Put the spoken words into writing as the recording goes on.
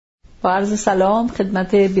با عرض سلام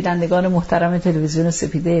خدمت بینندگان محترم تلویزیون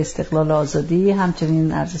سپیده استقلال آزادی،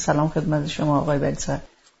 همچنین عرض سلام خدمت شما آقای بنیصدر.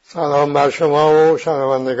 سلام بر شما و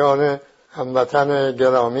شنوندگان هموطن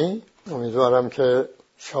گرامی، امیدوارم که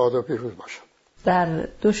شاد و پیروز باشم. در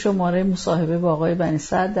 2 شماره مصاحبه با آقای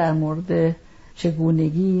بنیصدر در مورد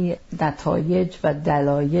چگونگی نتایج و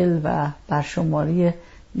دلایل و برشماری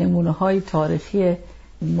نمونه‌های تاریخی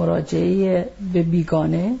مراجعه به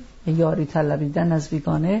بیگانه، یاری طلبیدن از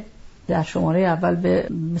بیگانه، در شماره اول به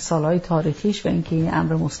مثال‌های تاریخیش و اینکه این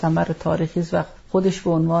امر مستمر تاریخی است و خودش به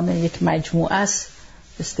عنوان یک مجموعه است،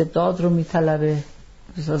 استبداد رو میطلبه،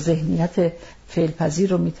 ذهنیت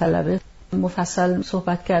فعل‌پذیر رو میطلبه، مفصل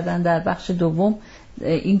صحبت کردن. در بخش دوم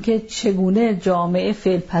اینکه چگونه جامعه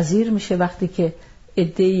فعل‌پذیر میشه وقتی که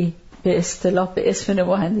عده‌ای به اصطلاح به اسم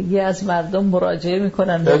نمایندگی از مردم مراجعه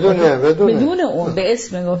میکنن بدون اون، به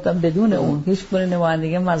اسم گفتم بدون اون هیچ گونه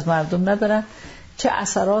نمایندگی از مردم ندارن، چه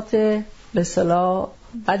اثرات به اصطلاح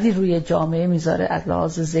بدی روی جامعه میذاره، از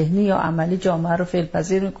لحاظ ذهنی یا عملی جامعه رو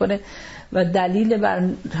فعل‌پذیر میکنه و دلیل بر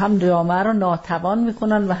هم جامعه رو ناتوان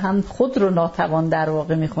میکنن و هم خود رو ناتوان در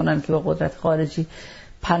واقع میکنن که به قدرت خارجی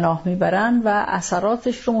پناه میبرن و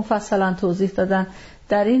اثراتش رو مفصلا توضیح دادن.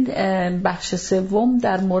 در این بخش سوم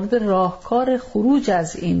در مورد راهکار خروج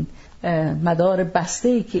از این مدار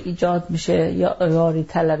بسته‌ای که ایجاد میشه یاری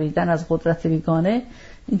طلبیدن از قدرت بیگانه،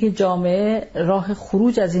 اینکه جامعه راه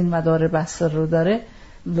خروج از این مدار بسته رو داره،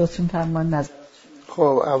 لطفاً فرمان نظر. خب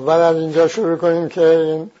اول از اینجا شروع کنیم که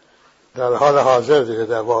این در حال حاضر دیگه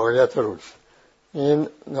در واقعیت روز این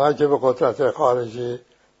نه که به قدرت خارجی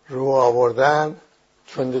رو آوردن،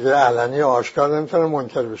 چون دیگه علنی آشکار نمیتونه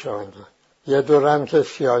منکر بشن. یه دورم که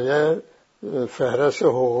CIA فهرست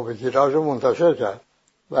حقوق بگیراج رو منتشر کرد،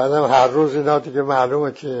 بعدم هر روز اینا دیگه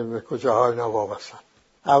معلومه که به کجاها اینا وابستن.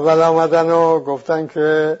 اول آمدن و گفتن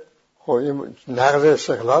که خب این نقض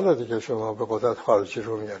استقلال دیگه شما به قدرت خارجی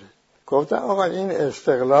رو میارید. گفتن آقا این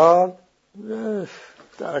استقلال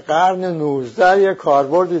در قرن 19 یه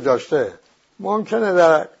کاربردی داشته، ممکنه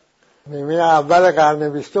در نیمه اول قرن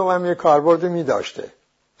 20 هم یه کاربردی می داشته،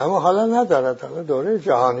 اما حالا نداره، حالا دوره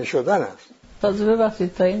جهانی شدن است. تازه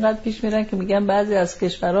ببخشید تا اینقدر پیش میرن که میگن بعضی از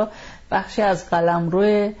کشورها بخشی از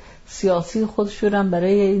قلمرو سیاسی خودشون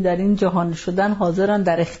برای در این جهانی شدن حاضرن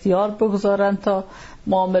در اختیار بگذارن تا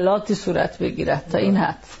معاملاتی صورت بگیرد تا این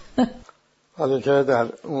حد. حالا که در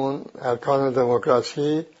اون ارکان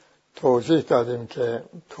دموکراسی توضیح دادیم که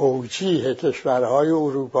توجیه کشورهای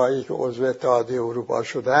اروپایی که عضو اتحادیه اروپا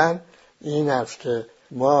شدن این است که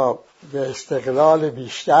ما به استقلال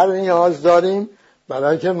بیشتر نیاز داریم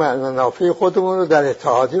برای که منافع خودمون رو در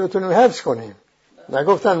اتحادیه بتونیم حفظ کنیم.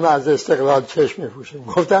 نگفتن ما از استقلال چشم می‌پوشیم،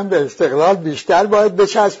 گفتن به استقلال بیشتر باید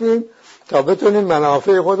بچسبیم تا بتونیم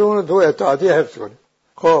منافع خودمون رو تو اتحادیه حفظ کنیم.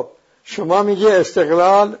 خب شما میگی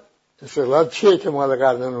استقلال چیه که مال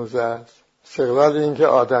قرن 19 است؟ استقلال این که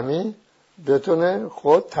آدمی بتونه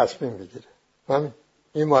خود تصمیم بگیره.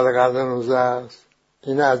 این مال قرن 19 است.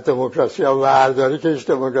 این از دموکراسی ها ورداری که هیچ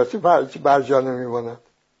دموکراسی بر جا نمیمونه.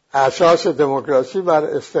 اساس دموکراسی بر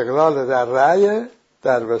استقلال در رأی،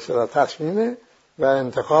 در بسیار تصمیم و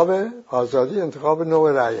انتخاب آزادی، انتخاب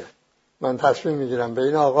نوع رأی. من تصمیم میگیرم به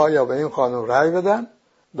این آقا یا به این خانم رأی بدم،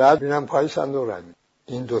 بعد میرم پای صندوق رأی میدم.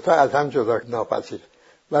 این دوتا از هم جدا ناپذیره.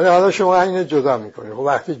 ولی حالا شما اینو جدا میکنی. خب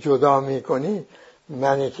وقتی جدا میکنی،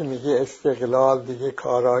 منی که میگه استقلال دیگه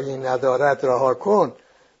کارایی ندارد رها کن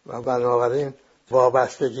و بنابراین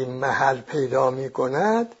وابستگی محل پیدا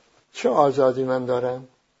میکند، چه آزادی من دارم؟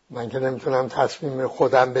 من که نمیتونم تصمیم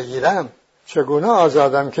خودم بگیرم، چگونه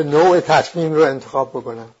آزادم که نوع تصمیم رو انتخاب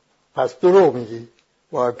بکنم؟ پس دروغ میگی.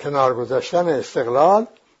 با کنار گذاشتن استقلال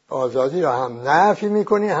آزادی رو هم نفی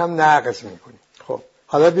میکنی هم نقض میکنی. خب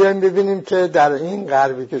حالا بیایم ببینیم که در این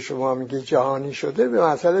غربی که شما میگی جهانی شده به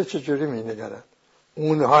مسئله چجوری مینگرند.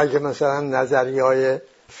 اونهایی که مثلا نظریه‌های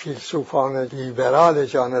فیلسوفان لیبرال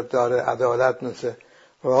جانب داره، عدالت مثل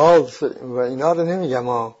رالز و اینا رو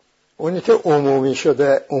نمیگم، اونی که عمومی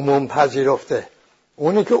شده، عموم پذیرفته،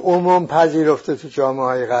 اونی که عموم پذیرفته تو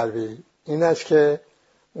جامعه‌های غربی این است که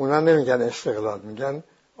اونا نمیگن استقلال، میگن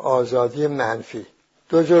آزادی منفی.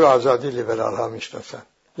 2 جور آزادی لیبرال ها میشناسن،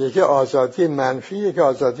 یکی آزادی منفی، یکی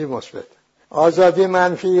آزادی مثبت. آزادی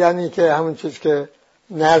منفی یعنی که همون چیز که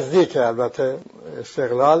نزدیک، البته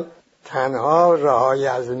استقلال تنها رهایی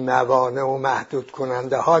از موانع و محدود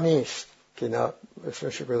کننده ها نیست که اینا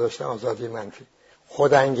اسمش گذاشتن آزادی منفی.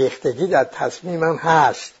 خودانگیختگی در تصمیم هم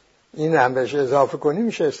هست، این هم بهش اضافه کنی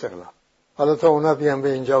میشه استقلال. حالا تا اونا بیان به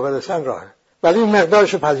اینجا برسن راهه، ولی این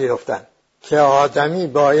مقدارش پذیرفتن که آدمی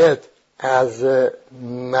باید از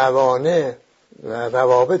موانع و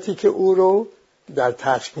روابطی که او رو در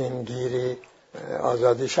تصمیم گیری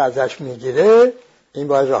آزادیش ازش میگیره، این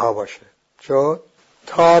باید رها باشه. چون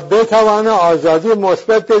تا بتوانه آزادی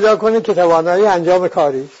مثبت پیدا کنه که توانایی انجام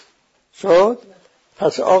کاری است. شد؟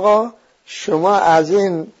 پس آقا شما از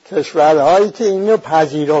این کشورهایی که اینو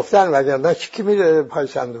پذیرفتن، وگرنه کی میره پای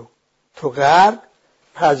صندوق؟ تو غرب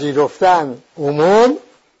پذیرفتن عموم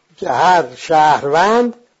که هر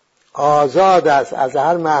شهروند آزاد است از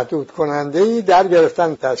هر محدود کننده‌ای در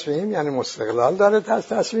گرفتن تصمیم، یعنی مستقلال داره از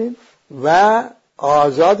تصمیم و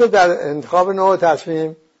آزاد در انتخاب نوع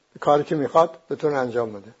تصمیم، کاری که میخواد بتونه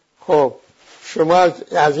انجام بده. خب شما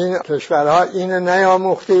از این کشورها اینو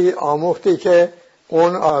نیاموختی، آموختی که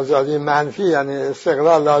اون آزادی منفی یعنی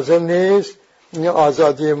استقلال لازم نیست، این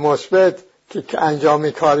آزادی مثبت که انجام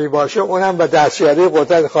کاری باشه اونم به دستیاری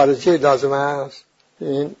قدرت خارجی لازم است.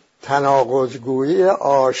 این تناقض‌گویی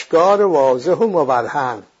آشکار واضح و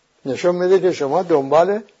مبرهن نشون میده که شما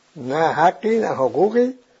دنبال نه حقی نه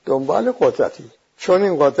حقوقی، دنبال قدرتی. چون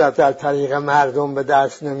این قدرت در طریق مردم به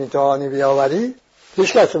دست نمیتوانی بیاوری،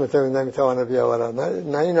 هیچ کسی نمیتوانه بیاوره،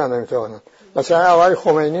 نه اینا نمیتوانن. مثلا آقای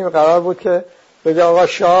خمینی قرار بود که بگه آقا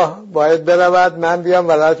شاه باید برود، من بیام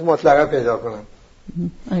ولایت مطلقه پیدا کنم.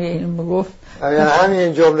 اگر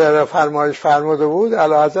همین جمله را فرمایش فرموده بود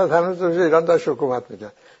اعلیحضرت هنوز در ایران داشت حکومت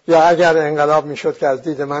میکرد. یا اگر انقلاب میشد که از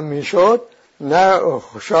دید من میشد، نه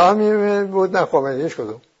شاه بود نه خمینی، هیچ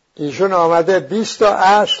کدوم. ایشون آمده 20 تا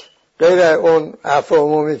اصل غیر اون عفو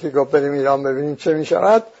عمومی که گفت بریم ایران ببینیم چه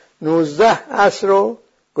میشود، 19 اصل رو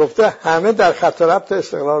گفته همه در خط ربط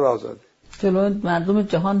استقلال آزادی. جلو مردم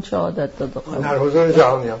جهان شهادت داد در حضور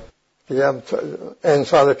جهانیان. دیگه این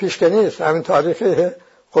سال پیش که نیست، همین تاریخی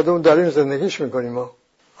خودمون داریم زندگیش میکنیم ما.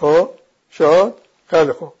 خب شد؟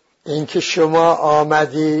 خیلی خوب. این که شما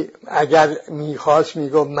آمدی اگر میخواست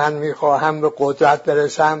میگو من میخواهم به قدرت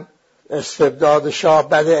برسم، استبداد شاه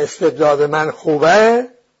بده، استبداد من خوبه،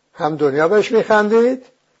 هم دنیا بهش میخندید،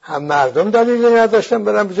 هم مردم دلیلی نداشتن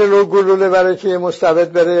برن به جلو گلوله برای که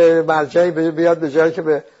مستبد بره مرجعی بیاد به جایی که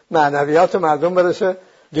به معنویات مردم برسه،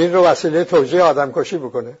 دین رو وسیله توجیه آدمکشی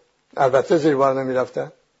بکنه. البته زیر بار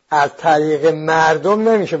نمیرفتن. از طریق مردم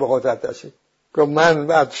نمیشه به قدرت رسید. که من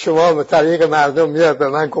بعد شما به طریق مردم میاد به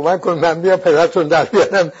من کمک کن، من بیا پدرتون در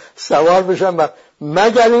بیارم سوار بشم،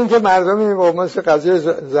 مگر اینکه مردمی با مثل قضیه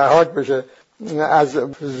ضحاک بشه از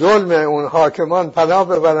ظلم اون حاکمان پناه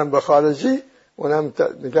ببرن به خارجی. اونم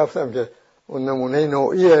میگفتم که اون نمونه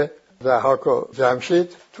نوعی ضحاک و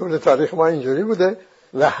جمشید طول تاریخ ما اینجوری بوده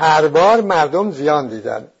و هر بار مردم زیان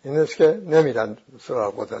دیدن. این است که نمیرن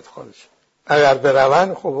سراغ قدرت خارجی. اگر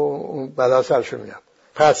برون خب اون بلا سرشو میاد.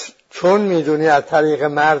 پس چون میدونی از طریق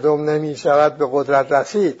مردم نمیشود به قدرت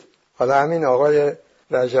رسید. حالا همین آقای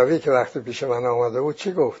رجوی که وقتی پیش من آمده بود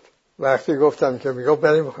چی گفت؟ وقتی گفتم که میگو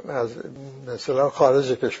بریم از مثلا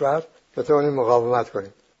خارج کشور بتونیم مقاومت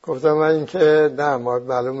کنیم، گفتم من این که نه، ما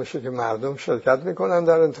معلوم میشه که مردم شرکت میکنن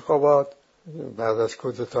در انتخابات، بعد از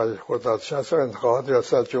کودتای خرداد 60 انتخابات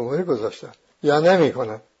ریاست جمهوری گذاشتن یا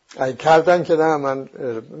نمیکنن. اگه کردن که نه، من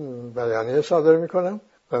بیانیه صادر میکنم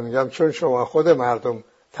و میگم چون شما خود مردم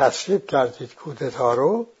تصویب کردید کودتا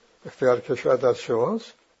رو، اختیار کشور دست شماست،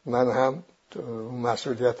 من هم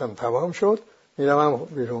مسئولیتم تمام شد، میرم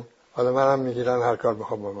بیرون، حالا منم میگیرن هر کار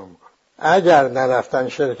بخوام با من میکنم. اگر نرفتن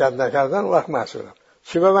شرکت نکردن وقت مسئولم.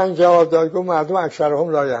 چی به من جواب داد؟ گفت مردم اکثرهم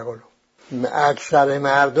لا یعقلون. اکثر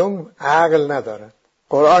مردم عقل ندارن.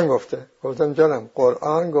 قرآن گفته. گفتم جانم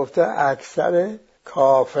قرآن گفته اکثر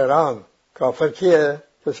کافران. کافر کیه؟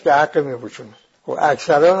 کسی که حق میپوشونه. و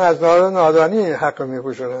اکثران از نادانی حق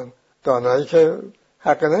میپوشونن، دانایی که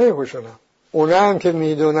حق نمیپوشونن. اونا هم که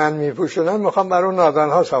میدونن میپوشونن میخوام بر اون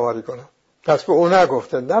نادانها سواری کنن. پس به اونا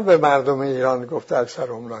گفته، نه به مردم ایران گفته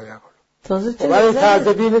اکثرهم لا یعقلون. تازه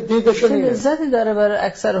چه لذتی داره برای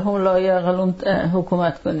اکثرهم لا یعقلون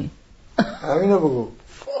حکومت کنی؟ همینو بگو.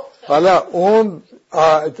 حالا اون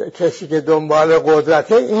کسی که دنبال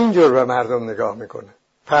قدرته اینجور به مردم نگاه میکنه.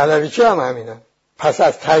 پهلویچی هم همینه. پس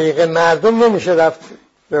از طریق مردم نمیشه رفت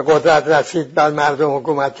به قدرت رسید، بر مردم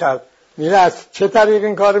حکومت کرد. میره از چه طریق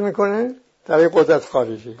این کار میکنه؟ طریق قدرت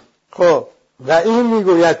خارجی. خب و این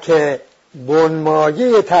میگوید که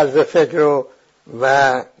بنمایه طرز فکر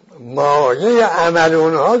و مایه عمل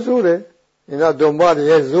اونها زوره. اینا دنبال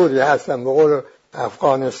یه زوری هستن، به قول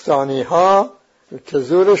افغانستانی ها که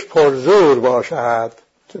زورش پرزور باشد،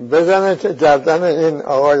 که بزنه که گردن این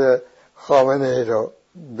آقای خامنه ای رو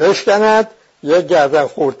بشکند، یک گردن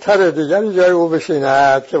خردتر دیگری جای او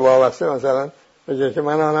بشیند که وابسته مثلا بگه که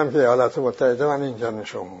من آنم که ایالات متحده، من اینجا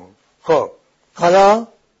نشونم. خب حالا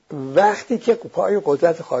وقتی که پای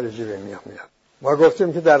قدرت خارجی به میاد، ما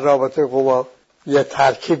گفتیم که در رابطه قوا یه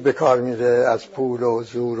ترکیب به کار میره از پول و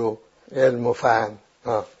زور و علم و فهم.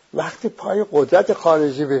 وقتی پای قدرت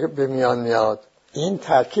خارجی به میان میاد این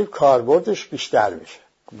ترکیب کاربردش بیشتر میشه.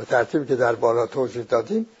 به ترتیبی که در بالا توضیح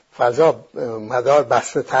دادیم فضا مدار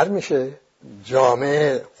بسته تر میشه،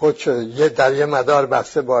 جامعه خودشو در یه مدار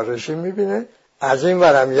بسته با رژیم میبینه، از این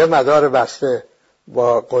ورم یه مدار بسته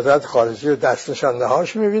با قدرت خارجی و دست نشانده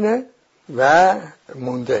هاش میبینه و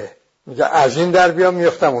مونده، میگه از این در بیام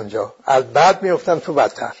میفتم اونجا، از بعد میفتم تو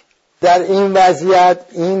بدتر. در این وضعیت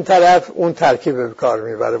این طرف اون ترکیب به کار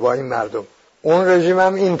میبره با این مردم، اون رژیم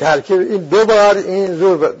هم این ترکیب، این دوبار این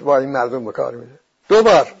زور با این مردم به کار میده،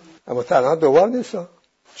 دوبار. اما تنها دوبار نیست،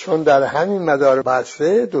 چون در همین مدار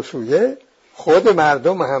بسته دو سویه خود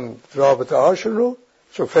مردم هم رابطه هاشون رو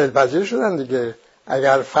چون فعل پذیر شدن دیگه،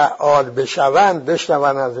 اگر فعال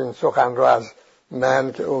بشنون از این سخن رو از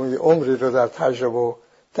من که عمری رو در تجربه و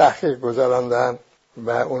تحقیق گذراندم و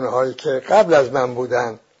اونهایی که قبل از من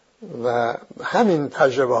بودن و همین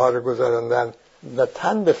تجربه ها رو گذراندن و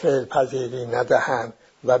تن به فعل پذیری ندهن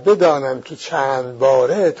و بدانن که چند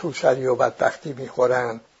باره توسری و بدبختی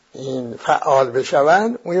میخورن، این فعال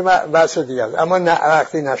بشون اون بحث دیگه است. اما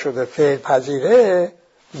وقتی نشده فعل پذیره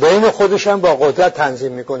بین خودش هم با قدرت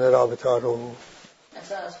تنظیم میکنه رابطه ها رو،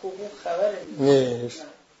 اصلا از حقوق خبره نیست.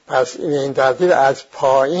 پس این ترتیب از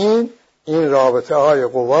پایین این رابطه های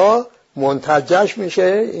قوا منتجش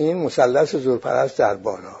میشه این مثلث زورپرست در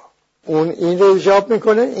بالا، اون این رو ایجاب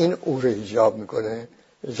میکنه، این او رو ایجاب میکنه،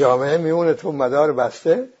 جامعه میمونه تو مدار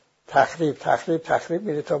بسته، تخریب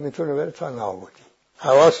میره تا میتونه بره تا نابودی.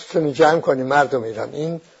 حواستون جمع کنی مردم ایران،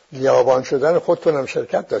 این بیابان شدن خودتون هم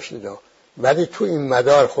شرکت داشتید ولی تو این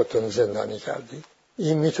مدار خودتون زندانی کردید،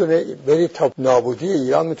 این میتونه برید تا نابودی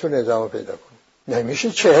ایران میتونه ادامه پیدا کنه.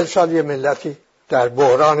 نمیشه 40 سال یه ملتی در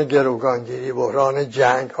بحران گروگانگیری، بحران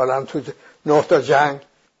جنگ، حالا تو 9 تا جنگ،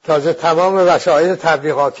 تازه تمام وسایل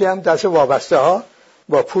تبلیغاتی هم دست وابسته ها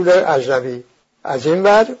با پول اجنبی، از این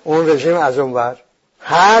ور اون رژیم از اون ور،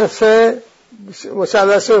 هر سه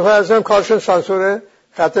مثلث فرضاً کارشون سانسور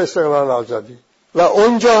خط استقلال آزادی و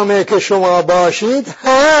اون جامعه که شما باشید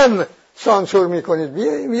هم سانسور میکنید.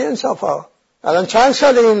 بی انصافا الان چند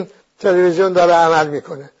سال این تلویزیون داره عمل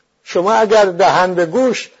میکنه، شما اگر دهن به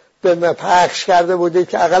گوش به پخش کرده بودید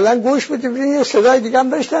که اقلا گوش بدید یه صدای دیگه هم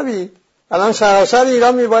بشنوید، الان سراسر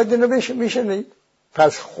ایران میباید اینو میشنید.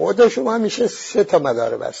 پس خود شما میشه 3 تا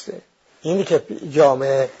مدار بسته، اینی که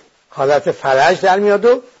جامعه حالت فرج در میاد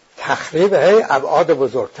و تخریب ابعاد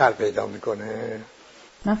بزرگتر پیدا میکنه.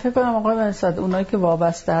 من فکر کنم آقای بنی‌صدر اونایی که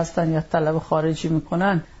وابسته هستن یا طلب خارجی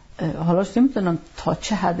میکنن، حالاش نمیدونم تا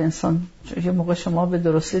چه حد انسان، یه موقع شما به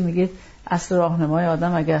درستی میگید اصل راهنمای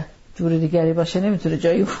آدم اگر جور دیگری باشه نمیتونه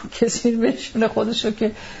جایی کسی بشونه خودشو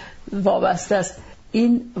که وابسته است.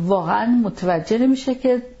 این واقعا متوجه نمیشه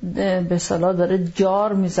که به اصطلاح داره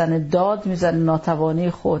جار میزنه، داد میزنه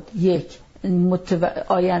ناتوانی خود. یک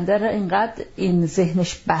آینده را اینقدر این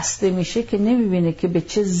ذهنش بسته میشه که نمیبینه که به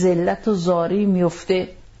چه ذلت و زاری میفته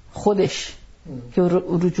خودش که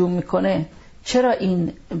رجوع میکنه. چرا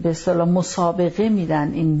این به اصطلاح مسابقه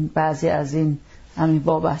میدن این بعضی از این همین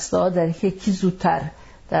وابسته ها در یکی زودتر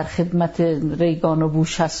در خدمت ریگان و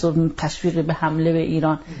بوش هست و تشویق به حمله به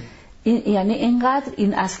ایران. این یعنی اینقدر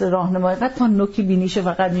این اصل راهنمایی قد تا نوکی بینیشه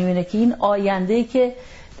فقط میبینه که این آینده‌ای که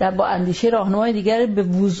در با اندیشه راهنمای دیگر به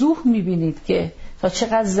وضوح میبینید که تا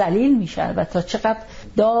چقدر ذلیل میشن و تا چقدر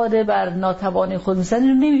داده بر ناتوانی خود میزن،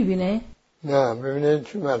 اینو نمیبینه. نه ببینید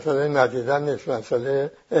مسئله ندیدن نیست،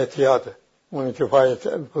 مسئله اعتیاده. اونی که پای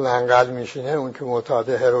لنگل میشینه، اون که معتاد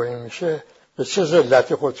هروئین میشه، به چه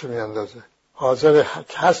ذلتی خودشو میاندازه، حاضر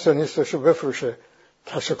هست و نیستشو بفروشه،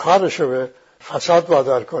 کس کارشو به فساد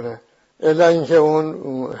وادار کنه الا اینکه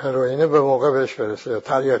اون هروئین به موقع بهش برسه یا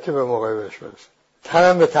تریاکی به موقع بهش برسه.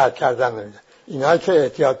 ترم به ترک کردن نمیده. اینا که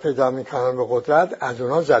اعتیاد پیدا میکنن به قدرت از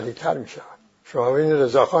اونا ذلیل‌تر میشن. شما ببینید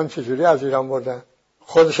رضاخان چجوری از ایران بردن،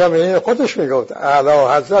 خودش هم این خودش میگفت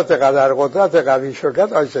اعلی حضرت قدر قدرت قوی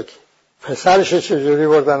شوکت آیزکی، پسرش چجوری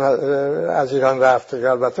بردن از ایران رفت،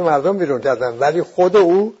 البته مردم بیرون کردن ولی خود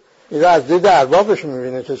او اینا از دید اربابش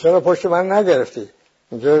میبینه که چرا پشت من نگرفتی.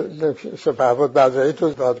 اینجا سپهبد بزرگی تو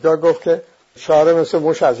دادگاه گفت که شاره مثل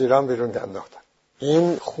موش از ایران بیرون انداختن.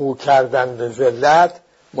 این خو کردن به ذلت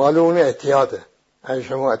مال اون اعتیاده. اگه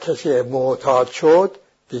شما کسی معتاد شد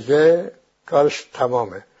دیگه کارش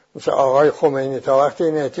تمامه. مثل آقای خمینی تا وقتی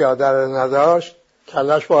این اعتیاد رو نداشت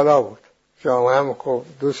کلش بالا بود، جامعه هم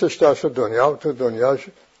دوستش داشت و دنیا تو دنیاش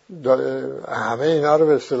همه اینا رو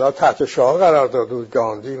به اصطلاح تحت شعار قرار داد بود،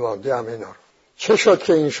 گاندی ماندی همه اینا رو. چه شد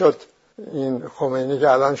که این شد این خمینی که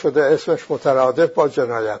الان شده اسمش مترادف با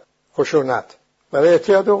جنایت، خشونت برای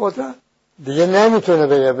اعتیاد و قدرت دیگه نمیتونه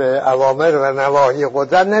بگه، به اوامر و نواهی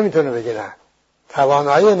قدرت نمیتونه بگه نه،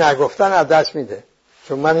 توانایی نگفتن از دست میده.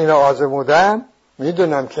 چون من اینو آزمودم،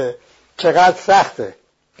 میدونم که چقدر سخته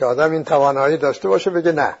که آدم این توانایی داشته باشه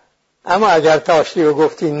بگه نه. اما اگر تاشتی و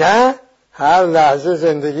گفتی نه، هر لحظه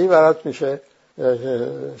زندگی برات میشه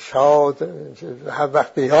شاد. هر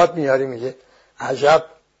وقت به یاد میاری میگه عجب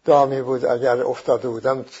دامی بود اگر افتاده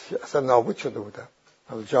بودم اصلا نابود شده بودم.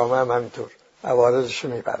 جامعه هم همینطور عوارضش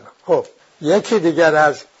میبرم. خب یکی دیگر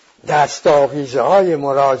از دستاویزهای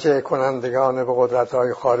مراجعه کنندگان به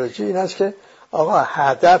قدرت‌های خارجی این است که آقا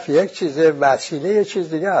هدف یک چیزه، وسیله یک چیز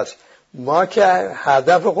دیگه است. ما که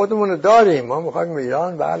هدف خودمون داریم، ما میخوایم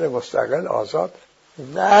ایران بله مستقل آزاد،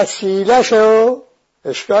 وسیله‌شو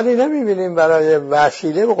اشکالی نمیبینیم برای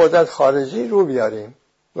وسیله به قدرت خارجی رو بیاریم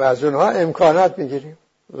و از اونها امکانات میگیریم.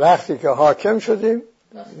 وقتی که حاکم شدیم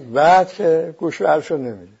بعد که گوش برشون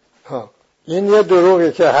نمیدیم. این یه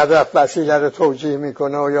دروغی که هدف وسیله رو توجیه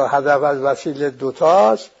میکنه و یا هدف از وسیله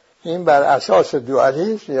دوتاست. این بر اساس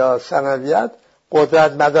دوالیسم یا ثانویت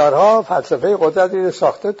قدرت مدارها فلسفه قدرت رو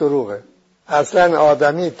ساخته دروغه. اصلا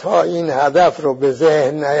آدمی تا این هدف رو به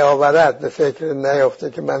ذهن نیاورد، به فکر نیافته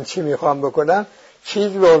که من چی میخوام بکنم،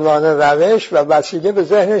 چیز به عنوان روش و وسیله به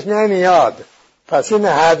ذهنش نمیاد. پس این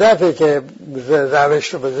هدفی که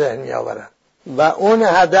روش رو به ذهن میآورد و اون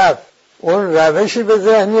هدف اون روشی به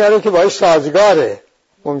ذهن میاره که باید سازگاره.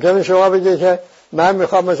 ممکنه شما بگید که من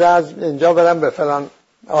میخوام مثلا از اینجا برم به فلان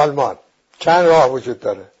آلمان، چند راه وجود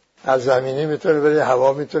داره، از زمینی میتونه بری،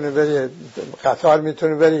 هوا میتونه بری، قطار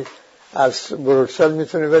میتونه بری، از بروکسل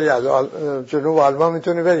میتونه بری، از جنوب آلمان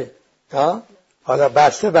میتونه بری. حالا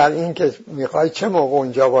بسته بر این که میخوای چه موقع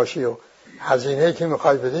اونجا باشی و هزینه‌ای که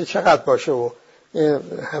میخوای بدی چقدر باشه و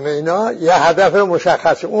همه اینا یه هدف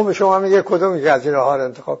مشخصه. اون به شما میگه کدوم یک از این راه‌ها رو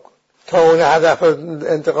انتخاب کن. تا اون هدف رو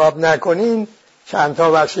انتخاب نکنین چند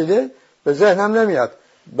تا وسیله به ذهنم نمیاد.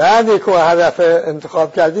 بعد که هدف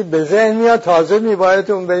انتخاب کردی به ذهن میاد، تازه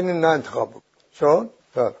میباید اون بین اینا انتخاب بکن. چون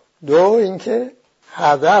دو اینکه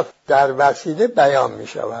هدف در وسیله بیان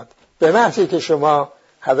میشود. به محضی که شما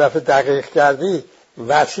هدف دقیق کردی،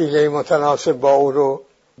 وسیله متناسب با او رو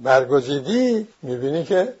برگزیدی، میبینی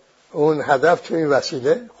که اون هدف تو این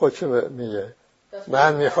وسیله خودشو میگه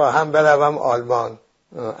من میخواهم بروم آلمان،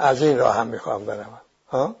 از این راه هم میخواهم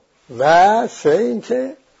بروم. و سه این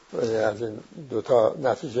که از این دوتا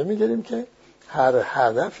نتیجه میگیریم که هر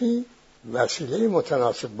هدفی وسیله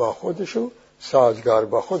متناسب با خودشو، سازگار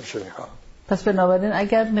با خودشو میخوام. پس بنابراین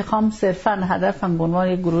اگر میخوام صرفا هدفم به عنوان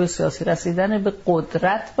یک گروه سیاسی رسیدن به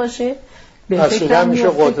قدرت باشه، به فکرم میشه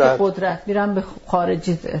قدرت میرم به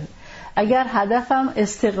خارجی. اگر هدفم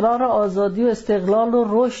استقرار و آزادی و استقلال و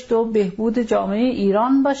رشد و بهبود جامعه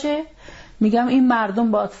ایران باشه، میگم این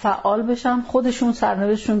مردم باید فعال بشن، خودشون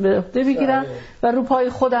سرنوشتشون به عهده بگیرن و رو پای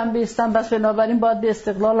خودم بیستن. بس بنابراین باید به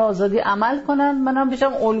استقلال و آزادی عمل کنن. منم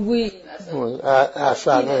بشم الگوی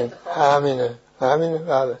اصلا همینه.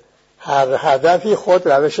 بله. هر هدفی خود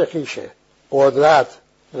روش خیشه. قدرت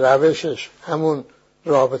روشش همون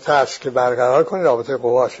رابطه است که برقرار کنی، رابطه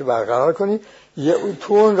قواش که برقرار کنی.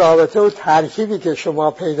 تو اون رابطه و ترکیبی که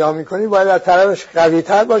شما پیدا میکنی باید از طرفش قوی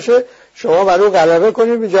تر باشه، شما بر او غلبه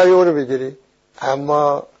کنی، به جای او رو بگیری.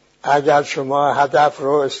 اما اگر شما هدف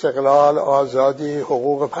رو استقلال، آزادی،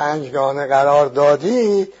 حقوق پنجگانه قرار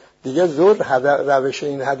دادی، دیگه زور روش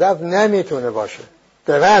این هدف نمیتونه باشه.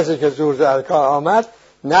 به محضی که زور در کار آمد،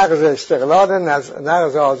 نقض استقلال،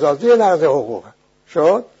 نقض آزادی، نقض حقوق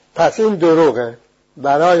شد. پس این دروغه.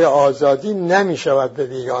 برای آزادی نمیشود به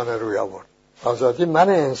بیگانه روی آورد. آزادی من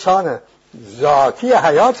انسانه، ذاتی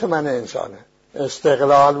حیات من انسانه.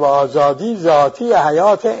 استقلال و آزادی ذاتی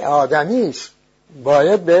حیات آدمی است.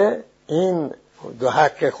 باید به این دو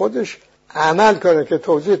حق خودش عمل کنه که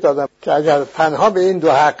توضیح دادم که اگر تنها به این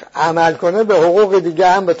دو حق عمل کنه، به حقوق دیگه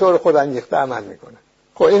هم به طور خودانگیخته عمل میکنه.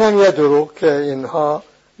 خب این هم یه دروغ که اینها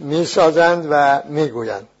میسازند و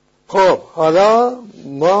میگویند. خب حالا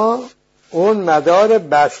ما اون مدار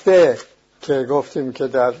بسته که گفتیم که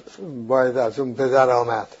باید از اون به در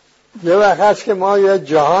آمد. یه وقت هست که ما یه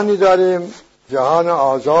جهانی داریم، جهان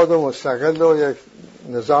آزاد و مستقل و یک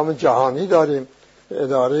نظام جهانی داریم،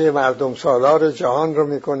 اداره مردم سالار جهان رو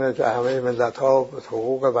میکنه که همه ملت ها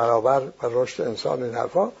حقوق برابر و رشد انسان این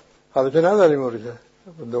حرفا. حالا که نداریم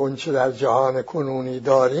اون چه در جهان کنونی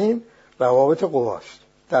داریم روابط قواست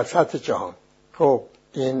در سطح جهان. خب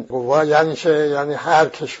این قوا یعنی چه؟ یعنی هر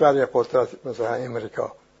کشور قدرت مثلا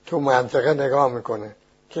امریکا تو منطقه نگاه میکنه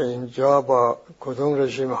که اینجا با کدوم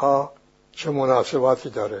رژیم ها چه مناسباتی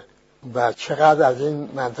داره و چقدر از این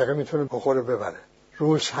منطقه میتونه بخوره ببره.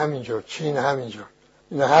 روس همینجور، چین همینجور.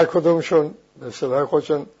 این هر کدومشون به اصطلاح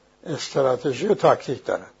خودشون استراتژی و تاکتیک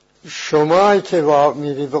دارن. شما که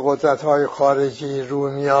میری به قدرت‌های خارجی رو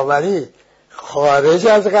میآوری، خارج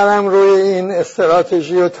از قلم روی این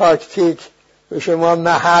استراتژی و تاکتیک به شما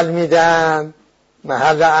محل میدن،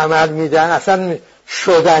 محل عمل میدن، اصلا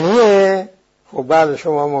شدنیه. خب بله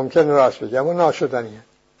شما ممکن راست بگم و ناشدنیه.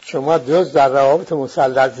 شما جز در روابط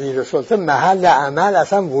مسلط زیر سلطه محل عمل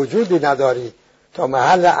اصلا وجودی نداری، تا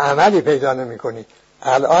محل عملی پیدا نمی کنی.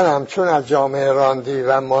 الان هم چون از جامعه راندی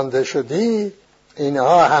و مانده شدی،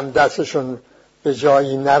 اینها هم دستشون به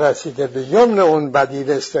جایی نرسیده، به یمن اون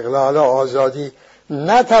بدیل استقلال و آزادی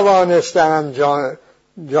نتوانستن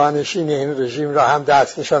جانشین این رژیم را هم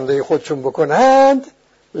دست نشانده خودشون بکنند،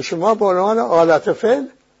 به شما به عنوان آلت فعل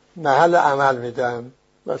محل عمل میدن.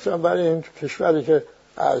 مثلا برای این کشوری که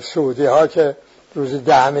سعودی ها که روزی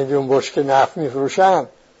 10 میلیون بشکه نفت میفروشن،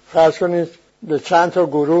 فرض کنید به چند تا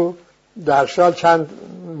گروه در سال چند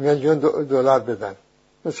میلیون دلار بدن.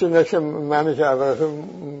 مثل اینه که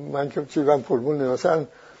من که چیزم پولمون نمیستم،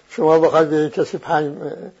 شما بخواید به کسی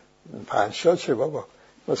 5 چه بابا،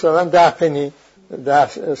 مثلا 10 پنی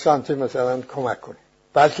 10 سانتی مثلا کمک کنی،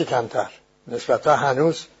 بلکه کمتر، نسبتا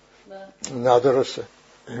هنوز نادرسته.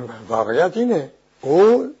 واقعیت اینه.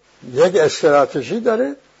 او یک استراتژی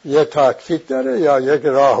داره، یک تاکتیک داره، یا یک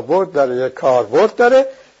راهبرد داره، یک کاربرد داره.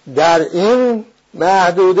 در این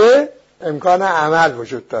محدوده امکان عمل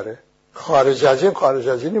وجود داره. خارج از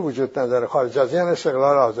این وجود نداره. خارج از این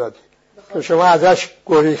استقلال آزادی که شما ازش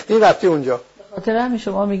گریختی رفتی اونجا. خاطر همین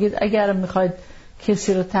شما میگید اگر میخواید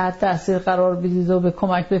کسی رو تحت تاثیر قرار بدید و به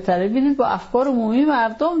کمک بهتره ببینید با افکار عمومی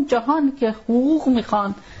مردم جهان که حقوق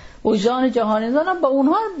میخوان، وجدان جهانی دارن، با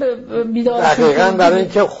اونها بیدار شدن. دقیقاً برای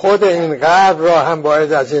اینکه خود این غرب را هم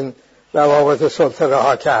باید از این روابط سلطه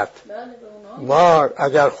رها کرد. ما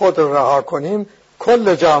اگر خود رو رها کنیم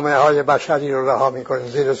کل جامعه های بشری رو رها میکنیم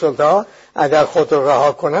زیر سلطه ها. اگر خود رو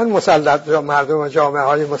رها کنن مسلط مردم جامعه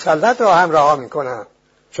های مسلط رو هم رها میکنن،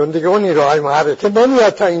 چون دیگه اون نیروهای محرکه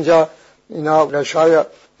نمیاد تا اینجا اینا قشای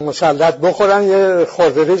مسلط بخورن یه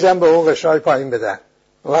خردریز هم به اون قشای پایین بدن،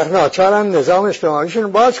 وقت ناچارن نظام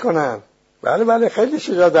اجتماعیشون باز کنن. بله خیلی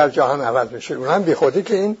چیزا در جهان عوض میشه. اونها هم بی خودی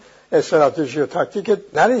که این استراتژی و تاکتیک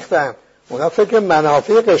نریختن، اونا فکر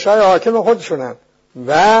منافع قشای حاکم خودشونن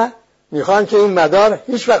و میخوان که این مدار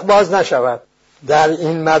هیچ وقت باز نشود. در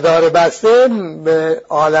این مدار بسته به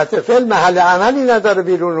آلت فعل محل عملی نداره.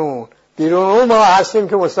 بیرون اون ما هستیم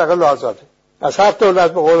که مستقل آزادیم، از هر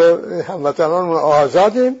دولت به قول هموطنان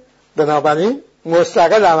آزادیم، بنابراین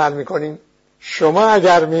مستقل عمل میکنیم. شما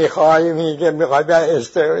اگر میخوای به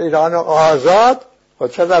ایران آزاد، خب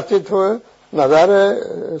چه رفتی تو نظر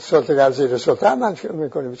سلطه‌گر زیر سلطه عمل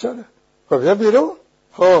میکنی بیچاره؟ خب یا بیرون.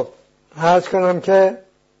 خب عرض کنم که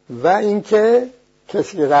و این که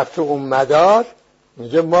کسی که رفت تو اون مدار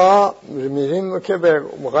میگه ما میریم که به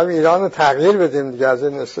مقام ایران رو تغییر بدیم دیگه، از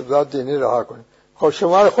این استبداد دینی رها کنیم. خب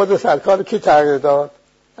شما رو خود سرکار کی تغییر داد؟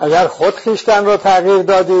 اگر خود خویشتن رو تغییر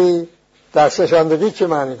دادی دستشاندگی چه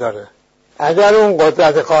معنی داره؟ اگر اون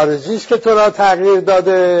قدرت خارجی است که تو را تغییر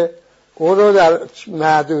داده، اون رو در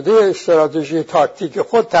محدوده استراتژی تاکتیک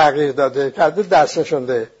خود تغییر داده، کرده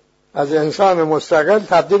دستشانده، از انسان مستقل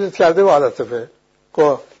تبدیلت کرده به آلت فعل.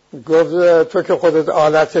 گفت تو که خودت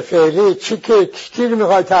آلت فعلی کی رو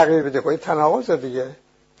میخوای تغییر بده؟ خب تناقض دیگه.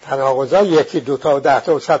 تناقضا 1 2 تا و 10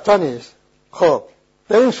 تا و 100 تا نیست. خب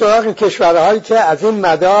بریم سراغ کشورهایی که از این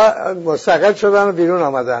مدار مستقل شدن و بیرون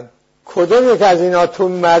آمدن. کدوم یک از اینا تو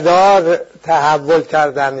مدار تحول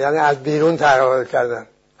کردن؟ یعنی از بیرون تحول کردن.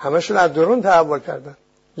 همشون از درون تحول کردن.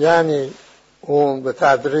 یعنی اون به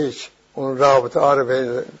تدریج اون رابطه ها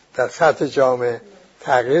رو در سطح جامعه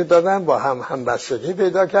تغییر دادن، با همبستگی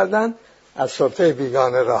پیدا کردن، از سلطه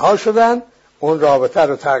بیگانه رها شدن، اون رابطه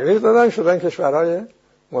رو تغییر دادن، شدن کشورهای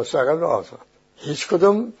مستقل و آزاد. هیچ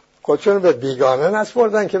کدوم خودشون به بیگانه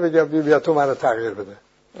نسپردن که بیا تو من رو تغییر بده.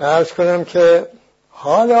 عرض کنم که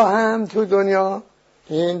حالا هم تو دنیا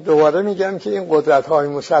این دوباره میگم که این قدرت‌های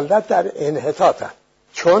مسلط در انحطاطن.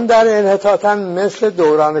 چون در انحطاطن مثل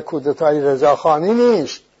دوران کودتای رضاخانی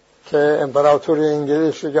نیست که امپراتوری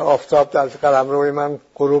انگلیس که آفتاب در قلمروی من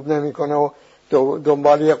غروب نمیکنه و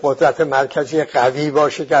دنبال یک قدرت مرکزی قوی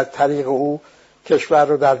باشه که از طریق او کشور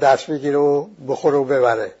رو در دست بگیره و بخوره و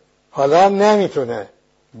ببره. حالا نمیتونه،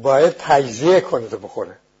 باید تجزیه کنه تا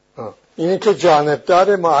بخوره. اینه که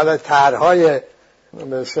جانبدار ما حالا طرحهای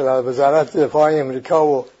مثلا وزارت دفاع امریکا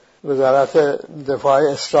و وزارت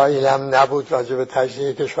دفاع اسرائیل هم نبود راجع به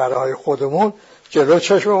تجزیه کشورهای خودمون. جلو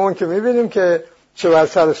چشممون که میبینیم که چه بر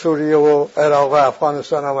سر سوریه و عراق و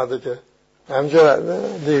افغانستان آمده که همجا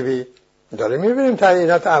لیبی داره میبینیم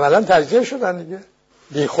اینا عملا تجزیه شدن دیگه.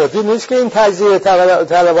 بی خودی نیست که این تجزیه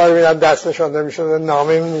طلبا میرن دستشان نمیشن،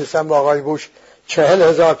 نامه می‌نویسن با آقای بوش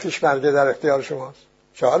 40,000 پیشمرگه در اختیار شماست.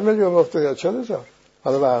 4 میلیون گفته یا 40,000.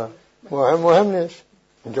 حالا مهم نیست.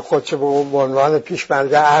 اینکه خودش به عنوان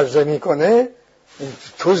پیشمرده عرضه میکنه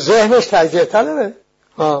تو ذهنش تجزیه طلبه.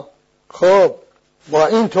 خب با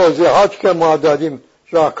این توضیحاتی که ما دادیم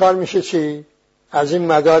راهکار میشه چی؟ از این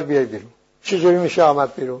مدار بیای بیرون. چجوری میشه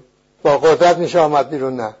آمد بیرون؟ با قدرت میشه آمد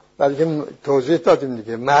بیرون؟ نه، بلکه توضیح دادیم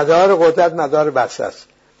دیگه. مدار قدرت مدار بسته است.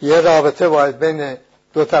 یه رابطه باید بین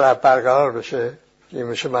دو طرف برقرار بشه، این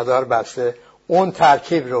میشه مدار بسته. اون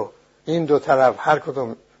ترکیب رو این دو طرف هر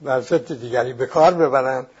کدوم بر ضد دیگری به کار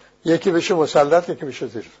ببرن، یکی بشه مسلط، یکی بشه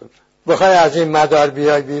زیر سلطه. بخوای از این مدار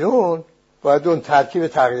بیای بیرون باید اون ترکیب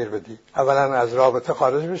تغییر بدی. اولا از رابطه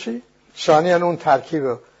خارج بشی، ثانیاً اون ترکیب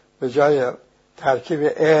رو به جای ترکیب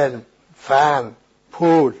علم، فن،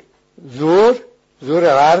 پول، زور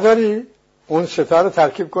برداری، اون ستا رو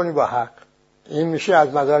ترکیب کنی با حق. این میشه از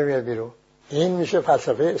مدار میای بیرون. این میشه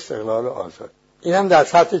فلسفه استقلال و آزاد. این هم در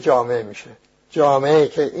سطح جامعه میشه. جامعه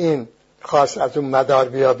که این خاص از اون مدار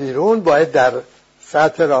بیا بیرون باید در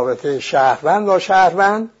سطح رابطه شهروند با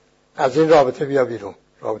شهروند از این رابطه بیا بیرون،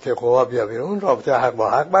 رابطه قوا بیا بیرون، رابطه حق با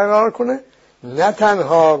حق برقرار کنه. نه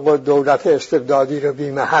تنها با دولت استبدادی رو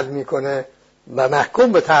بی‌محل میکنه و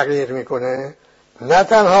محکوم به تغییر میکنه، نه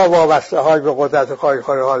تنها وابسته های به قدرت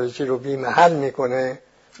خارجی رو بی‌محل میکنه،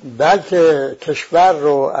 بلکه کشور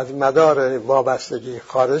رو از مدار وابستگی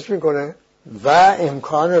خارج میکنه و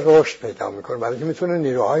امکان رشد پیدا میکنه، برای که میتونه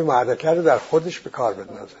نیروهای محرکه رو در خودش به کار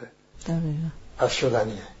بندازه. پس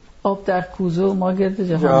شدنیه. آب در کوزه و ما گرد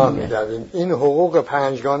جهان میگردیم. این حقوق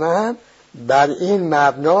پنجگانه هم بر این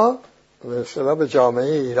مبنا به اصطلاح به جامعه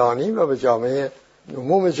ایرانی و به جامعه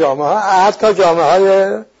عموم جامعه ها، حتی جامعه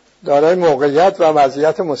های دارای موقعیت و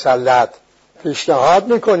وضعیت مسلط پیشنهاد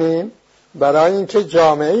میکنیم برای اینکه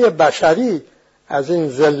جامعه بشری از این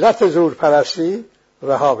ذلت زورپرستی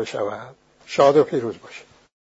رها بشود. شاد و پیروز باشه.